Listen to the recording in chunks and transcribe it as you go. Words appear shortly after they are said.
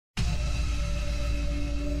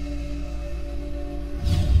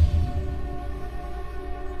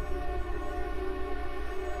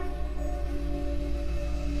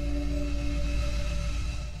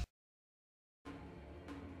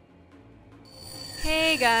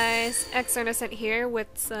Hey guys, xToastyToaster here with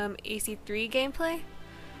some AC3 gameplay.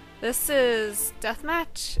 This is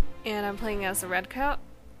Deathmatch, and I'm playing as a redcoat.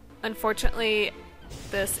 Unfortunately,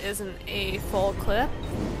 this isn't a full clip,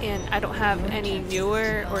 and I don't have any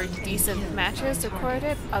newer or decent matches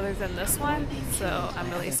recorded other than this one, so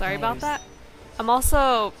I'm really sorry about that. I'm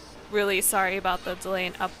also really sorry about the delay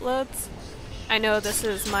in uploads. I know this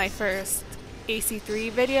is my first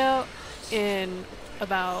AC3 video in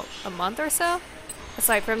about a month or so,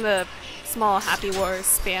 aside from the small Happy Wars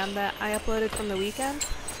spam that I uploaded from the weekend.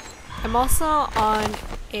 I'm also on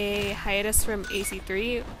a hiatus from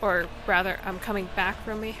AC3, or rather I'm coming back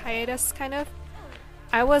from a hiatus, kind of.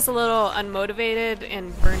 I was a little unmotivated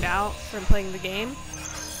and burned out from playing the game,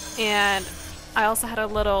 and I also had a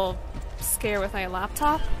little scare with my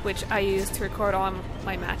laptop, which I used to record all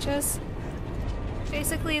my matches.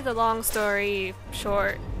 Basically, the long story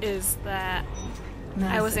short is that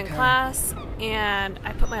I was in class and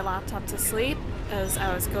I put my laptop to sleep as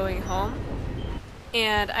I was going home,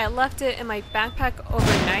 and I left it in my backpack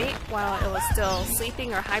overnight while it was still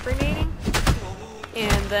sleeping or hibernating.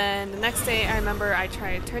 And then the next day I remember I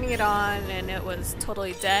tried turning it on and it was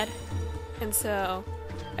totally dead, and so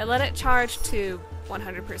I let it charge to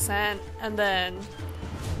 100%, and then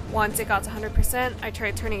once it got to 100% I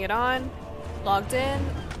tried turning it on, logged in,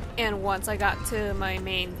 and once I got to my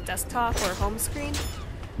main desktop or home screen,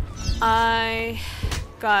 I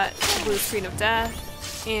got the blue screen of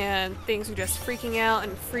death, and things were just freaking out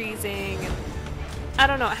and freezing, and I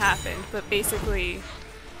don't know what happened, but basically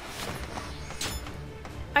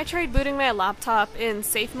I tried booting my laptop in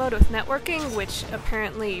safe mode with networking, which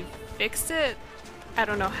apparently fixed it. I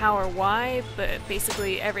don't know how or why, but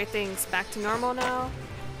basically everything's back to normal now,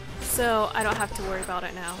 so I don't have to worry about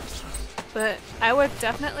it now. But I would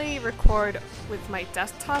definitely record with my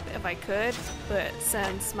desktop if I could, but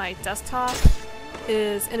since my desktop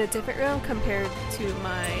is in a different room compared to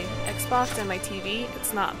my Xbox and my TV,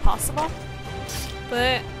 it's not possible.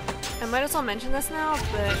 But I might as well mention this now,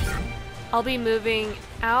 but I'll be moving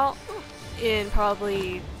out in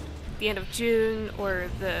probably the end of June or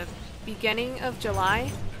the beginning of July.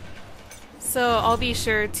 So I'll be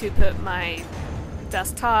sure to put my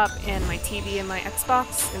desktop and my TV and my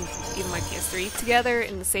Xbox and even my PS3 together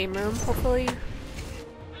in the same room, hopefully.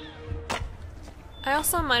 I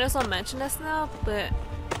also might as well mention this now, but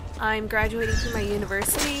I'm graduating from my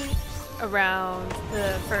university around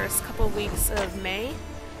the first couple of weeks of May,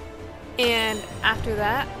 and after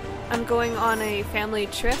that I'm going on a family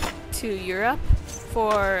trip to Europe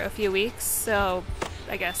for a few weeks, so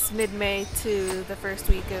I guess mid-May to the first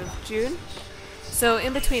week of June. So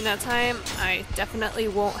in between that time, I definitely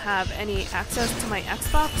won't have any access to my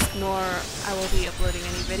Xbox, nor I will be uploading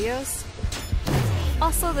any videos.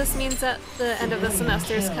 Also, this means that the end of the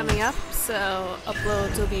semester is coming up, so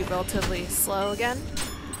uploads will be relatively slow again.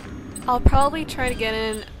 I'll probably try to get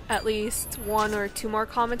in at least 1 or 2 more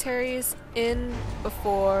commentaries in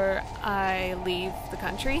before I leave the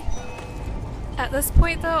country. At this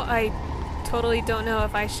point though, I totally don't know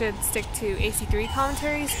if I should stick to AC3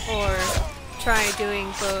 commentaries or try doing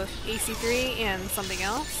both AC3 and something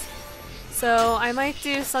else. So I might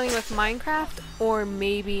do something with Minecraft or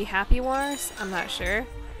maybe Happy Wars, I'm not sure.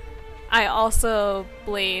 I also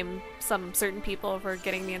blame some certain people for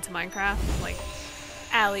getting me into Minecraft, like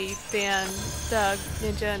Ali, Dan, Doug,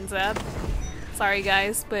 Ninja, and Zeb. Sorry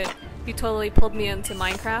guys, but you totally pulled me into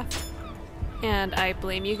Minecraft, and I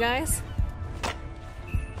blame you guys.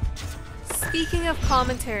 Speaking of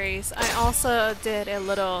commentaries, I also did a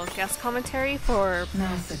little guest commentary for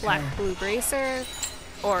Black Blue Bracer,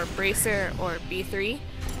 or Bracer, or B3.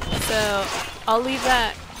 So I'll leave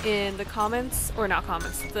that in the comments, or not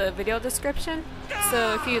comments, the video description.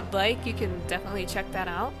 So if you'd like, you can definitely check that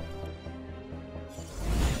out.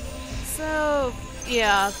 So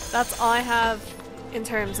yeah, that's all I have in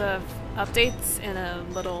terms of updates in a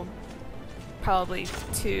little, probably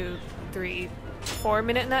 2, 3, 4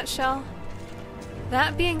 minute nutshell.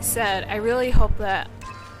 That being said, I really hope that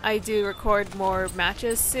I do record more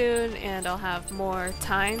matches soon and I'll have more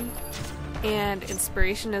time and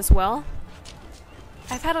inspiration as well.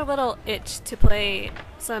 I've had a little itch to play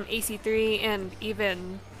some AC3 and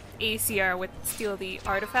even ACR with Steal the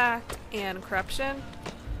Artifact and Corruption.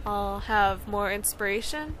 I'll have more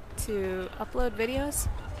inspiration to upload videos.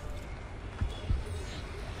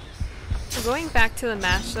 So going back to the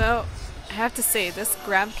match though, I have to say this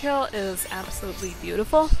grab kill is absolutely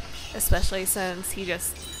beautiful, especially since he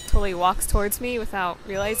just totally walks towards me without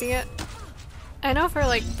realizing it. I know for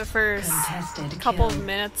like the first couple of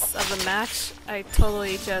minutes of the match, I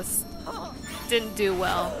totally just didn't do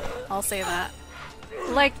well, I'll say that.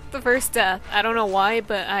 like the first death. I don't know why,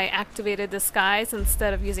 but I activated disguise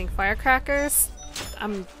instead of using firecrackers.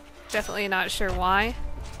 I'm definitely not sure why.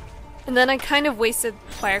 And then I kind of wasted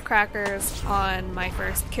firecrackers on my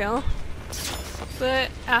first kill. But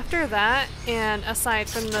after that, and aside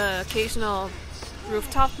from the occasional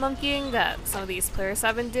rooftop monkeying that some of these players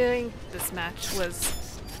have been doing, this match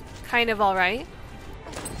was kind of alright.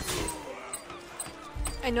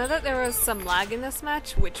 I know that there was some lag in this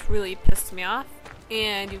match, which really pissed me off,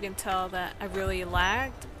 and you can tell that I really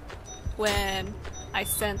lagged when I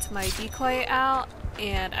sent my decoy out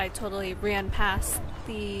and I totally ran past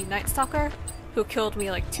the Night Stalker, who killed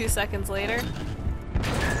me like 2 seconds later.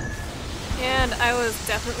 And I was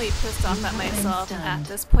definitely pissed off at myself at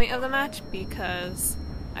this point of the match because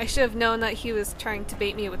I should have known that he was trying to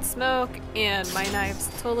bait me with smoke, and my knives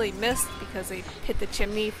totally missed because they hit the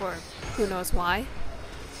chimney for who knows why.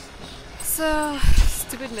 So,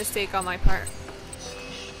 stupid mistake on my part.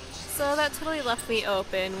 So that totally left me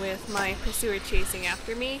open with my pursuer chasing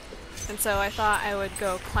after me, and so I thought I would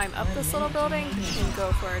go climb up this little building and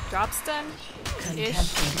go for a drop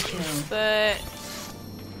stun-ish, but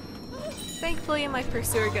thankfully my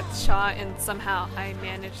pursuer gets shot and somehow I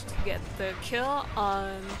managed to get the kill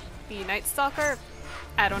on the Night Stalker.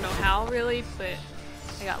 I don't know how really, but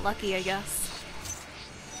I got lucky, I guess.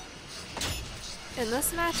 In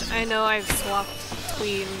this match, I know I've swapped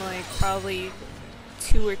between like probably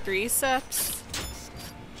 2 or 3 sets.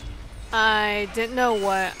 I didn't know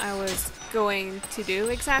what I was going to do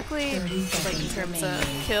exactly, like in terms of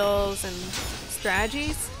kills and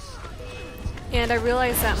strategies. And I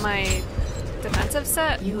realized that my defensive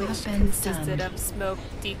set, which consisted of smoke,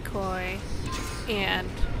 decoy, and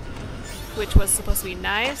which was supposed to be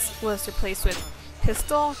knives, was replaced with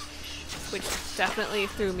pistol, which definitely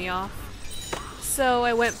threw me off. So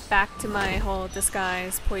I went back to my whole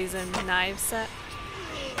disguise, poison, knife set.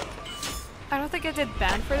 I don't think I did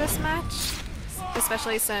bad for this match,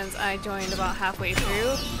 especially since I joined about halfway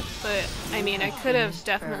through, but I mean I could have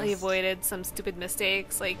definitely avoided some stupid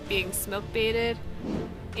mistakes like being smoke baited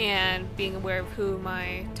and being aware of who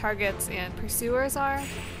my targets and pursuers are,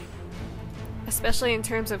 especially in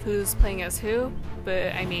terms of who's playing as who,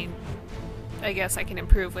 but I mean I guess I can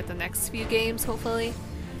improve with the next few games hopefully.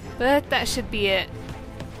 But that should be it.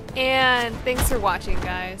 And thanks for watching,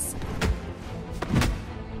 guys.